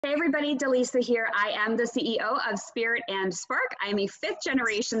Hey everybody, Dallisa here. I am the CEO of Spirit and Spark. I'm a fifth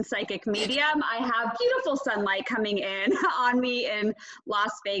generation psychic medium. I have beautiful sunlight coming in on me in Las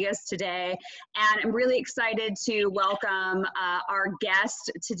Vegas today. And I'm really excited to welcome our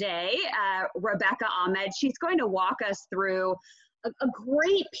guest today, Rebecca Ahmed. She's going to walk us through a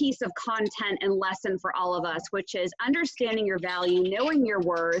great piece of content and lesson for all of us, which is understanding your value, knowing your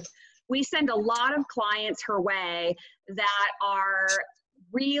worth. We send a lot of clients her way that are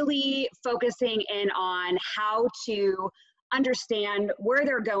really focusing in on how to understand where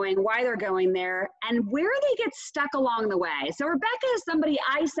they're going, why they're going there, and where they get stuck along the way. So Rebecca is somebody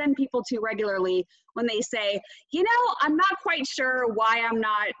I send people to regularly when they say, you know, I'm not quite sure why I'm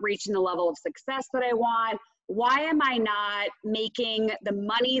not reaching the level of success that I want. Why am I not making the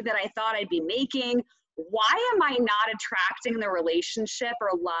money that I thought I'd be making? Why am I not attracting the relationship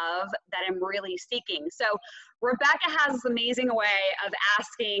or love that I'm really seeking? So Rebecca has this amazing way of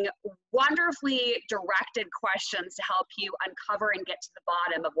asking wonderfully directed questions to help you uncover and get to the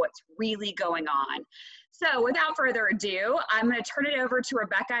bottom of what's really going on. So without further ado, I'm going to turn it over to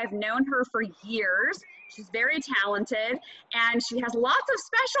Rebecca. I've known her for years. She's very talented and she has lots of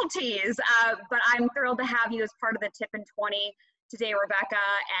specialties, but I'm thrilled to have you as part of the Tip in 20 today, Rebecca,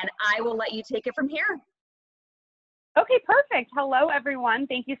 and I will let you take it from here. Okay, perfect. Hello, everyone.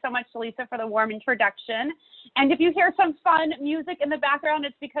 Thank you so much, Dallisa, for the warm introduction. And if you hear some fun music in the background,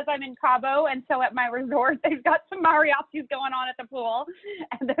 it's because I'm in Cabo, and so at my resort, they've got some mariachis going on at the pool,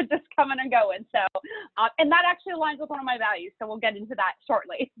 and they're just coming and going. So, and that actually aligns with one of my values, so we'll get into that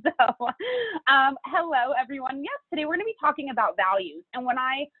shortly. So, hello, everyone. Yes, today we're going to be talking about values. And when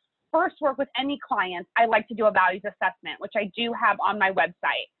I first work with any clients, I like to do a values assessment, which I do have on my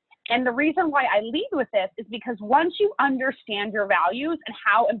website. And the reason why I lead with this is because once you understand your values and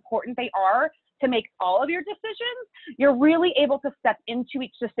how important they are to make all of your decisions, you're really able to step into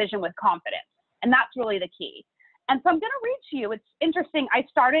each decision with confidence. And that's really the key. And so I'm going to read to you. It's interesting. I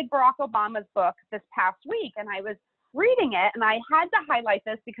started Barack Obama's book this past week, and I was reading it, and I had to highlight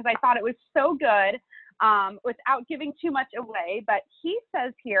this because I thought it was so good without giving too much away. But he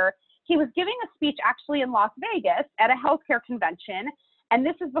says here, he was giving a speech actually in Las Vegas at a healthcare convention. And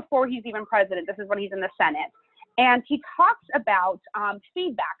this is before he's even president. This is when he's in the Senate. And he talks about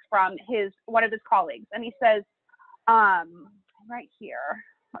feedback from one of his colleagues. And he says, right here,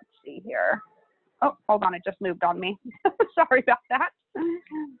 let's see here. Oh, hold on, it just moved on me. Sorry about that.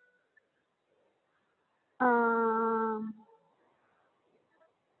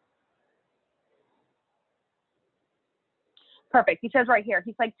 Perfect. He says right here,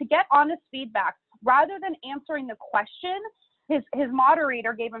 he's like, to get honest feedback, rather than answering the question, his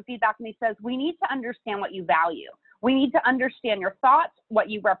moderator gave him feedback and he says, we need to understand what you value. We need to understand your thoughts, what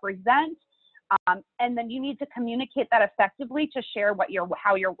you represent, and then you need to communicate that effectively to share what you're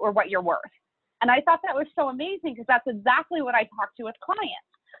worth. And I thought that was so amazing because that's exactly what I talk to with clients.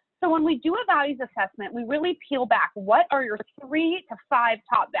 So when we do a values assessment, we really peel back. What are your 3 to 5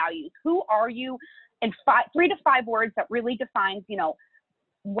 top values? Who are you in 3 to 5 words that really defines, you know,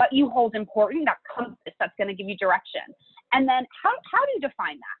 what you hold important, that compass that's going to give you direction. And then how do you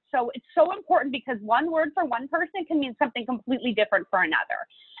define that? So it's so important because one word for one person can mean something completely different for another.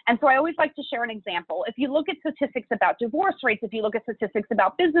 And so I always like to share an example. If you look at statistics about divorce rates, if you look at statistics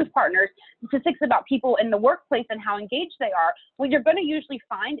about business partners, statistics about people in the workplace and how engaged they are, what you're going to usually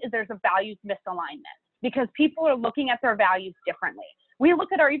find is there's a values misalignment because people are looking at their values differently. We look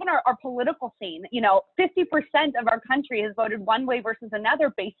at even our political scene, you know, 50% of our country has voted one way versus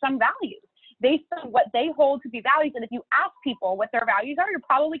another based on values, based on what they hold to be values. And if you ask people what their values are, you're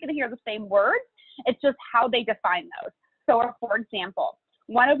probably going to hear the same words. It's just how they define those. So for example,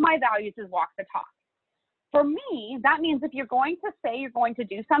 one of my values is walk the talk. For me, that means if you're going to say you're going to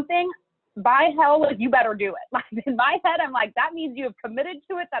do something, by hell, you better do it. Like in my head, I'm like, that means you have committed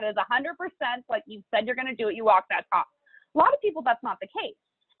to it. That is 100%. Like you said, you're going to do it. You walk that talk. A lot of people, that's not the case.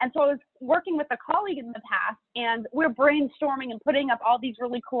 And so I was working with a colleague in the past and we're brainstorming and putting up all these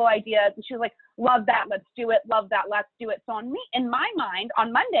really cool ideas. And she was like, love that, let's do it. Love that, let's do it. So in my mind,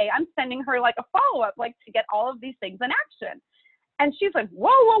 on Monday, I'm sending her like a follow-up, like to get all of these things in action. And she's like,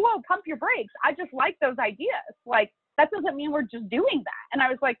 whoa, pump your brakes. I just like those ideas. Like, that doesn't mean we're just doing that. And I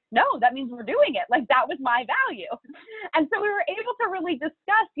was like, no, that means we're doing it. Like, that was my value. And so we were able to really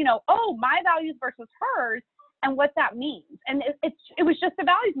discuss, you know, oh, my values versus hers and what that means. And it was just a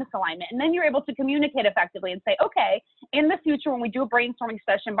values misalignment. And then you're able to communicate effectively and say, okay, in the future, when we do a brainstorming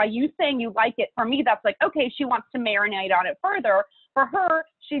session, by you saying you like it, for me, that's like, okay, she wants to marinate on it further. For her,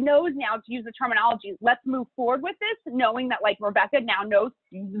 she knows now to use the terminology, let's move forward with this, knowing that like Rebecca now knows,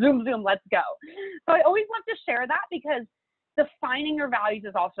 zoom, let's go. So I always love to share that because defining your values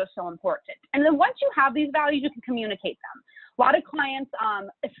is also so important. And then once you have these values, you can communicate them. A lot of clients,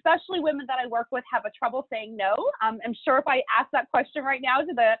 especially women that I work with, have a trouble saying no. I'm sure if I ask that question right now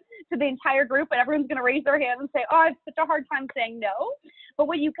to the entire group, and everyone's going to raise their hand and say, oh, I have such a hard time saying no. But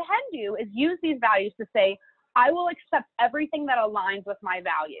what you can do is use these values to say, I will accept everything that aligns with my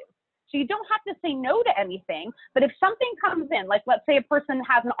values. So you don't have to say no to anything, but if something comes in, like let's say a person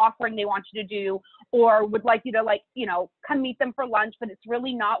has an offering they want you to do, or would like you to come meet them for lunch, but it's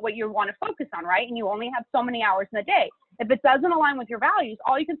really not what you want to focus on, right? And you only have so many hours in a day. If it doesn't align with your values,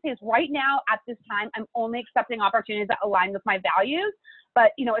 all you can say is right now at this time, I'm only accepting opportunities that align with my values.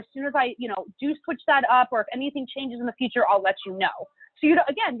 But, as soon as I, do switch that up, or if anything changes in the future, I'll let you know. So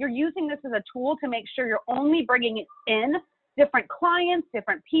again, you're using this as a tool to make sure you're only bringing in different clients,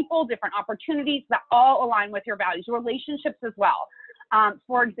 different people, different opportunities that all align with your values, relationships as well.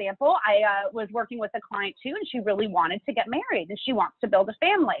 For example, I was working with a client too, and she really wanted to get married and she wants to build a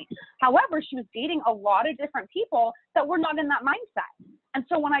family. However, she was dating a lot of different people that were not in that mindset. And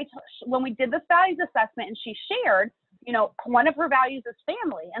so when we did this values assessment and she shared, one of her values is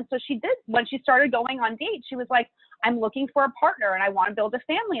family. And so she did, when she started going on dates, she was like, I'm looking for a partner and I want to build a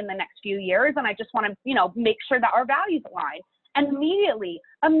family in the next few years. And I just want to, make sure that our values align. And immediately,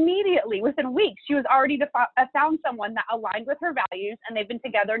 within weeks, she was already found someone that aligned with her values. And they've been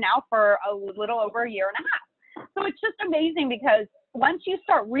together now for a little over a year and a half. So it's just amazing, because once you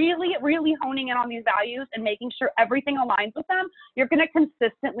start really, really honing in on these values and making sure everything aligns with them, you're going to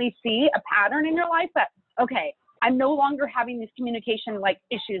consistently see a pattern in your life that, okay, I'm no longer having these communication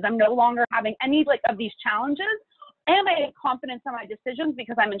issues. I'm no longer having any of these challenges. And I have confidence in my decisions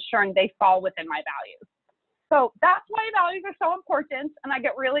because I'm ensuring they fall within my values. So that's why values are so important. And I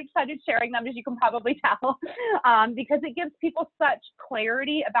get really excited sharing them, as you can probably tell, because it gives people such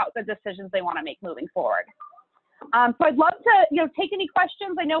clarity about the decisions they want to make moving forward. So I'd love to, take any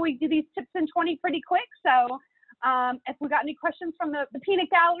questions. I know we do these tips in 20 pretty quick. So if we got any questions from the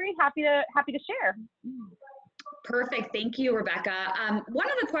peanut gallery, happy to share. Perfect. Thank you, Rebecca. One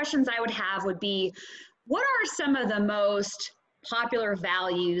of the questions I would have would be, what are some of the most popular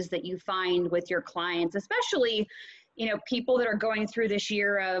values that you find with your clients, especially, people that are going through this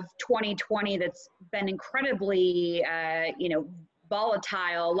year of 2020 that's been incredibly,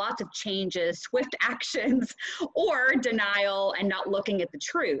 volatile, lots of changes, swift actions, or denial and not looking at the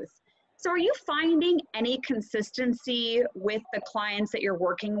truth. So are you finding any consistency with the clients that you're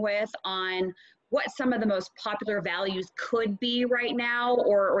working with on what some of the most popular values could be right now,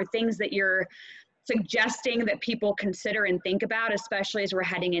 or things that you're suggesting that people consider and think about, especially as we're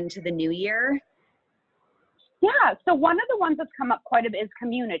heading into the new year? Yeah, so one of the ones that's come up quite a bit is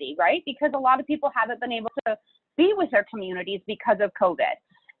community, right? Because a lot of people haven't been able to be with their communities because of COVID.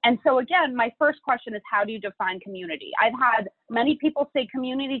 And so again, my first question is, how do you define community? I've had many people say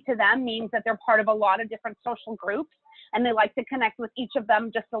community to them means that they're part of a lot of different social groups, and they like to connect with each of them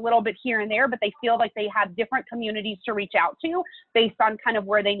just a little bit here and there, but they feel like they have different communities to reach out to based on kind of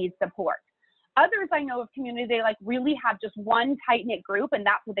where they need support. Others I know of community, they really have just one tight-knit group, and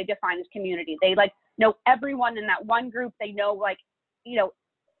that's what they define as community. They know everyone in that one group. They know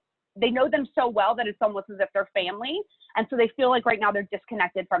they know them so well that it's almost as if they're family. And so they feel like right now they're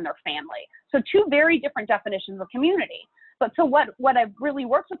disconnected from their family. So two very different definitions of community. But so what I've really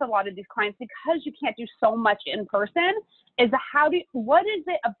worked with a lot of these clients, because you can't do so much in person, is what is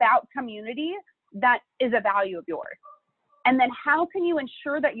it about community that is a value of yours? And then how can you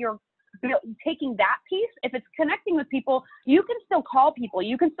ensure that you're taking that piece? If it's connecting with people, you can still call people,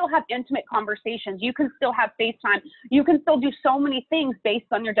 you can still have intimate conversations, you can still have FaceTime, you can still do so many things based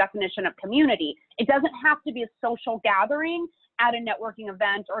on your definition of community. It doesn't have to be a social gathering at a networking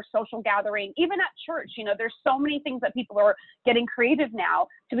event or social gathering, even at church. There's so many things that people are getting creative now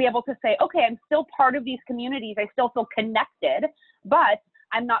to be able to say, okay, I'm still part of these communities, I still feel connected, but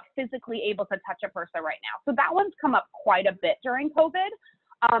I'm not physically able to touch a person right now. So that one's come up quite a bit during COVID.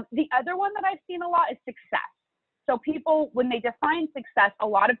 The other one that I've seen a lot is success. So people, when they define success, a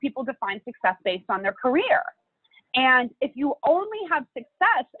lot of people define success based on their career. And if you only have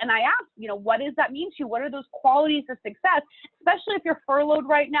success, and I ask, what does that mean to you? What are those qualities of success, especially if you're furloughed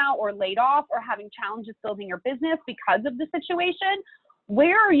right now or laid off or having challenges building your business because of the situation?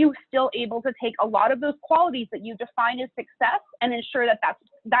 Where are you still able to take a lot of those qualities that you define as success and ensure that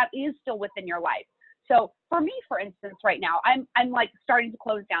that is still within your life? So for me, for instance, right now, I'm starting to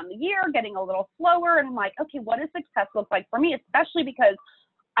close down the year, getting a little slower. And I'm like, okay, what does success look like for me? Especially because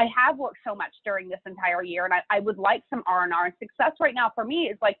I have worked so much during this entire year, and I would like some R&R. And success right now for me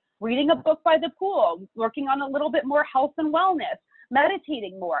is reading a book by the pool, working on a little bit more health and wellness,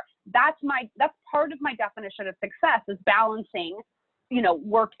 meditating more. That's part of my definition of success, is balancing, you know,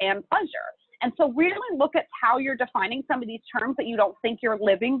 work and pleasure. And so really look at how you're defining some of these terms that you don't think you're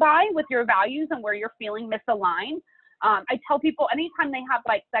living by with your values and where you're feeling misaligned. I tell people anytime they have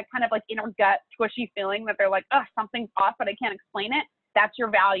like that kind of like inner gut squishy feeling that they're like, oh, something's off, but I can't explain it. That's your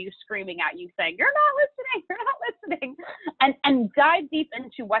value screaming at you saying, you're not listening. And dive deep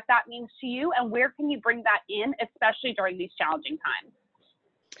into what that means to you and where can you bring that in, especially during these challenging times.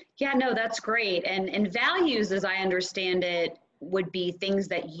 Yeah, no, that's great. And values, as I understand it, would be things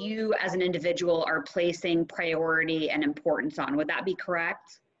that you as an individual are placing priority and importance on. Would that be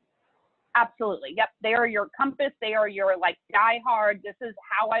correct? Absolutely. Yep. They are your compass. They are your like die hard. This is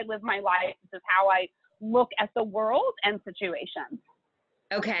how I live my life. This is how I look at the world and situations.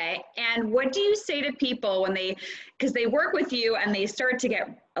 Okay. And what do you say to people when because they work with you and they start to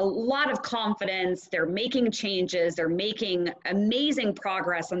get a lot of confidence, they're making changes, they're making amazing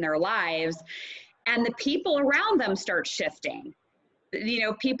progress in their lives, and the people around them start shifting? You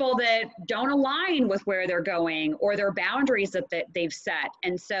know, people that don't align with where they're going or their boundaries that they've set.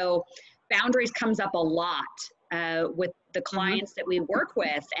 And so boundaries comes up a lot with the clients that we work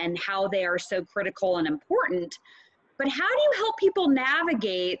with and how they are so critical and important. But how do you help people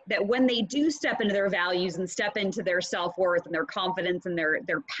navigate that when they do step into their values and step into their self-worth and their confidence and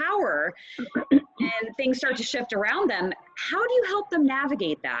their power and things start to shift around them? How do you help them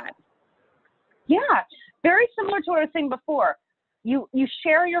navigate that? Yeah, very similar to what I was saying before. You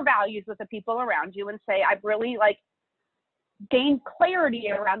share your values with the people around you and say, I've really like gained clarity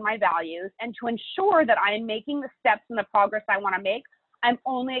around my values, and to ensure that I am making the steps and the progress I want to make, I'm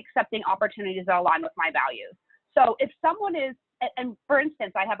only accepting opportunities that align with my values. So if someone is, and for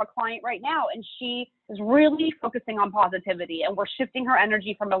instance, I have a client right now and she is really focusing on positivity, and we're shifting her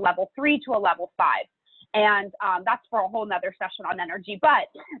energy from a level 3 to a level 5. And that's for a whole nother session on energy. But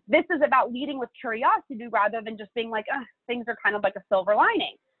this is about leading with curiosity rather than just being like, things are kind of like a silver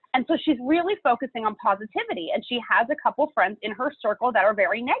lining. And so she's really focusing on positivity. And she has a couple friends in her circle that are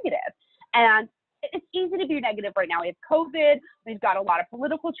very negative. And it's easy to be negative right now. We have COVID. We've got a lot of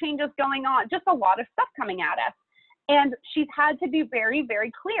political changes going on, just a lot of stuff coming at us. And she's had to be very, very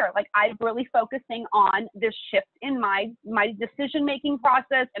clear. Like, I'm really focusing on this shift in my decision-making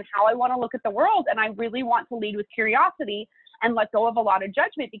process and how I want to look at the world. And I really want to lead with curiosity and let go of a lot of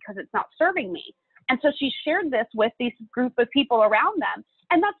judgment because it's not serving me. And so she shared this with this group of people around them.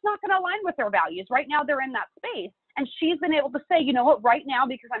 And that's not going to align with their values. Right now, they're in that space. And she's been able to say, you know what, right now,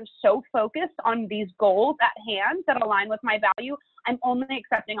 because I'm so focused on these goals at hand that align with my value, I'm only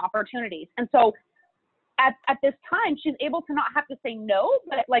accepting opportunities. And so at this time, she's able to not have to say no,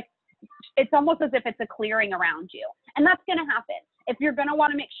 but like, it's almost as if it's a clearing around you. And that's going to happen. If you're going to want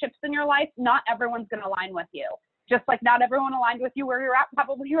to make shifts in your life, not everyone's going to align with you. Just like not everyone aligned with you where you're at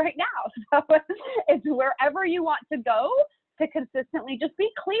probably right now. So it's wherever you want to go to consistently just be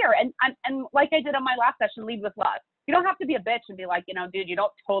clear. And like I did on my last session, lead with love. You don't have to be a bitch and be like, you know, dude, you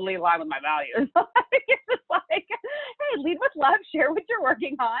don't totally align with my values. It's just like, hey, lead with love, share what you're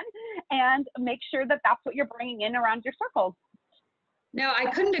working on, and make sure that that's what you're bringing in around your circles. No, I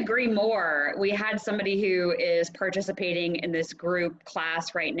couldn't agree more. We had somebody who is participating in this group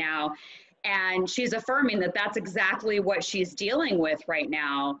class right now, and she's affirming that that's exactly what she's dealing with right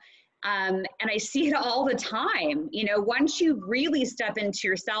now. And I see it all the time. You know, once you really step into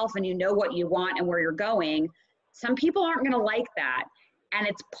yourself and you know what you want and where you're going, some people aren't going to like that. And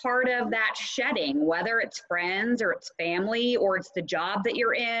it's part of that shedding, whether it's friends or it's family or it's the job that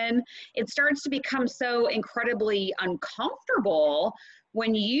you're in. It starts to become so incredibly uncomfortable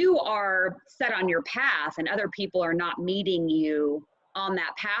when you are set on your path and other people are not meeting you on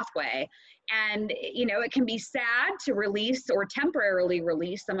that pathway. And, you know, it can be sad to release or temporarily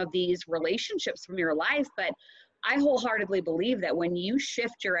release some of these relationships from your life, but I wholeheartedly believe that when you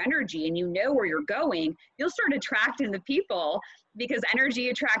shift your energy and you know where you're going, you'll start attracting the people, because energy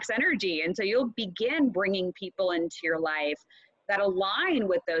attracts energy. And so you'll begin bringing people into your life that align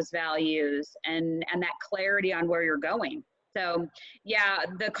with those values and that clarity on where you're going. So yeah,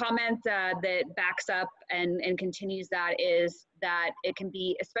 the comment that backs up and continues that is that it can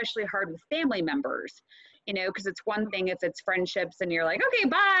be especially hard with family members, you know, because it's one thing if it's friendships and you're like, okay,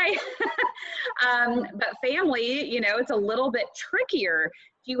 bye. But family, you know, it's a little bit trickier.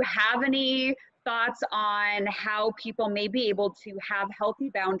 Do you have any thoughts on how people may be able to have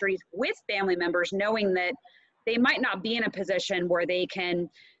healthy boundaries with family members, knowing that they might not be in a position where they can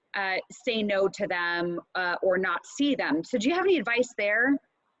say no to them or not see them? So do you have any advice there?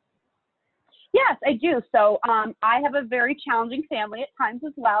 Yes, I do. So I have a very challenging family at times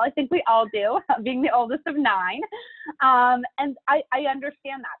as well. I think we all do, being the oldest of 9. And I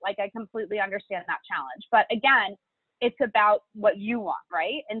understand that. Like, I completely understand that challenge. But again, it's about what you want,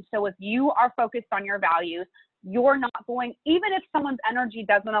 right? And so if you are focused on your values, you're not going, even if someone's energy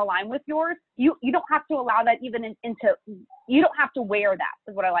doesn't align with yours, you don't have to allow that even into, you don't have to wear that,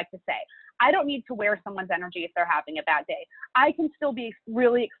 is what I like to say. I don't need to wear someone's energy if they're having a bad day. I can still be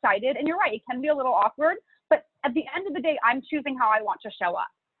really excited. And you're right, it can be a little awkward, but at the end of the day, I'm choosing how I want to show up.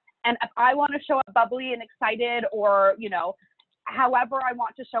 And if I want to show up bubbly and excited, or, you know, however I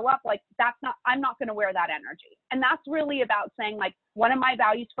want to show up, like, I'm not going to wear that energy. And that's really about saying, like, one of my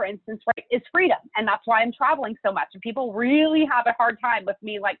values, for instance, right, is freedom. And that's why I'm traveling so much. And people really have a hard time with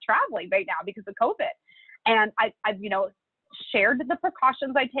me, like, traveling right now because of COVID. And I've, you know, shared the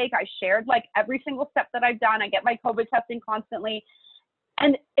precautions I take. I shared, like, every single step that I've done. I get my COVID testing constantly.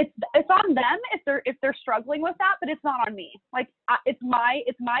 And it's on them if they're struggling with that, but it's not on me. Like, it's my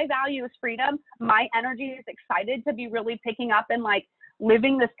value is freedom. My energy is excited to be really picking up and, like,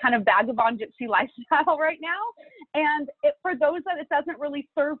 living this kind of vagabond gypsy lifestyle right now. And for those that it doesn't really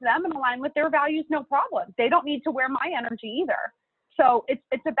serve them and align with their values, no problem. They don't need to wear my energy either. So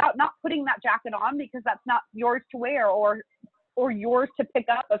it's about not putting that jacket on because that's not yours to wear or yours to pick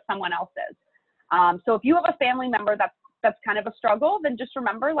up of someone else's. So if you have a family member that's kind of a struggle, then just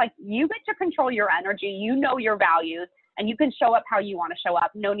remember, like, you get to control your energy, you know your values, and you can show up how you want to show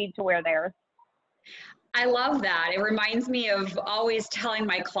up. No need to wear theirs. I love that. It reminds me of always telling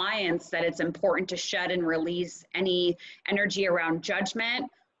my clients that it's important to shed and release any energy around judgment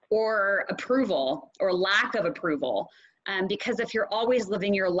or approval or lack of approval. Because if you're always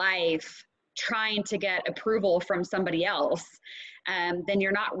living your life trying to get approval from somebody else, then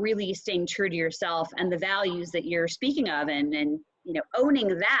you're not really staying true to yourself and the values that you're speaking of, and you know,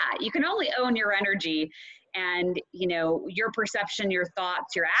 owning that. You can only own your energy and, you know, your perception, your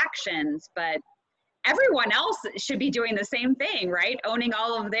thoughts, your actions, but everyone else should be doing the same thing, right? Owning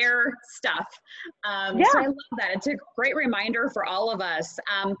all of their stuff. Yeah. So I love that. It's a great reminder for all of us.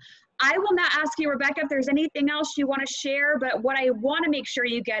 I will not ask you, Rebecca, if there's anything else you want to share, but what I want to make sure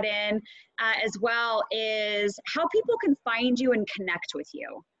you get in as well is how people can find you and connect with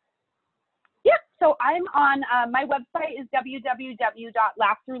you. Yeah, so I'm on, my website is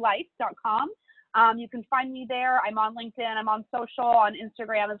www.laughthroughlife.com. You can find me there. I'm on LinkedIn, I'm on social, on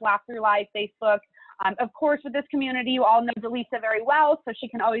Instagram as Laugh Through Life, Facebook. Of course, with this community, you all know Dallisa very well, so she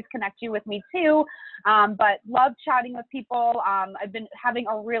can always connect you with me too. But love chatting with people. I've been having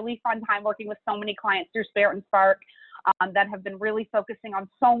a really fun time working with so many clients through Spirit and Spark that have been really focusing on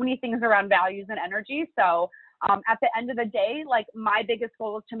so many things around values and energy. So at the end of the day, like, my biggest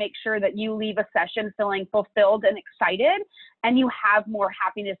goal is to make sure that you leave a session feeling fulfilled and excited, and you have more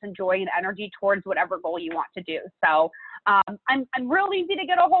happiness and joy and energy towards whatever goal you want to do. So I'm real easy to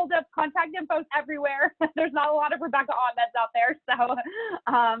get a hold of. Contact info's everywhere. There's not a lot of Rebecca Ahmeds out there. So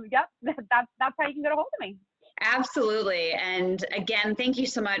yep, that's how you can get a hold of me. Absolutely. And again, thank you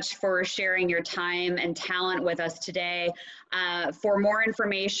so much for sharing your time and talent with us today. For more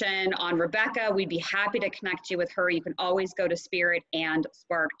information on Rebecca, we'd be happy to connect you with her. You can always go to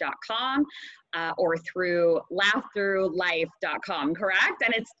spiritandspark.com or through laughthroughlife.com, correct?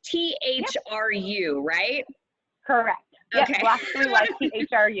 And it's THRU, right? Correct. Okay. Yes, Laugh Through Life,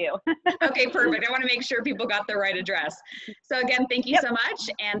 THRU. Okay, perfect. I want to make sure people got the right address. So again, thank you so much.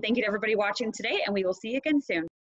 And thank you to everybody watching today, and we will see you again soon.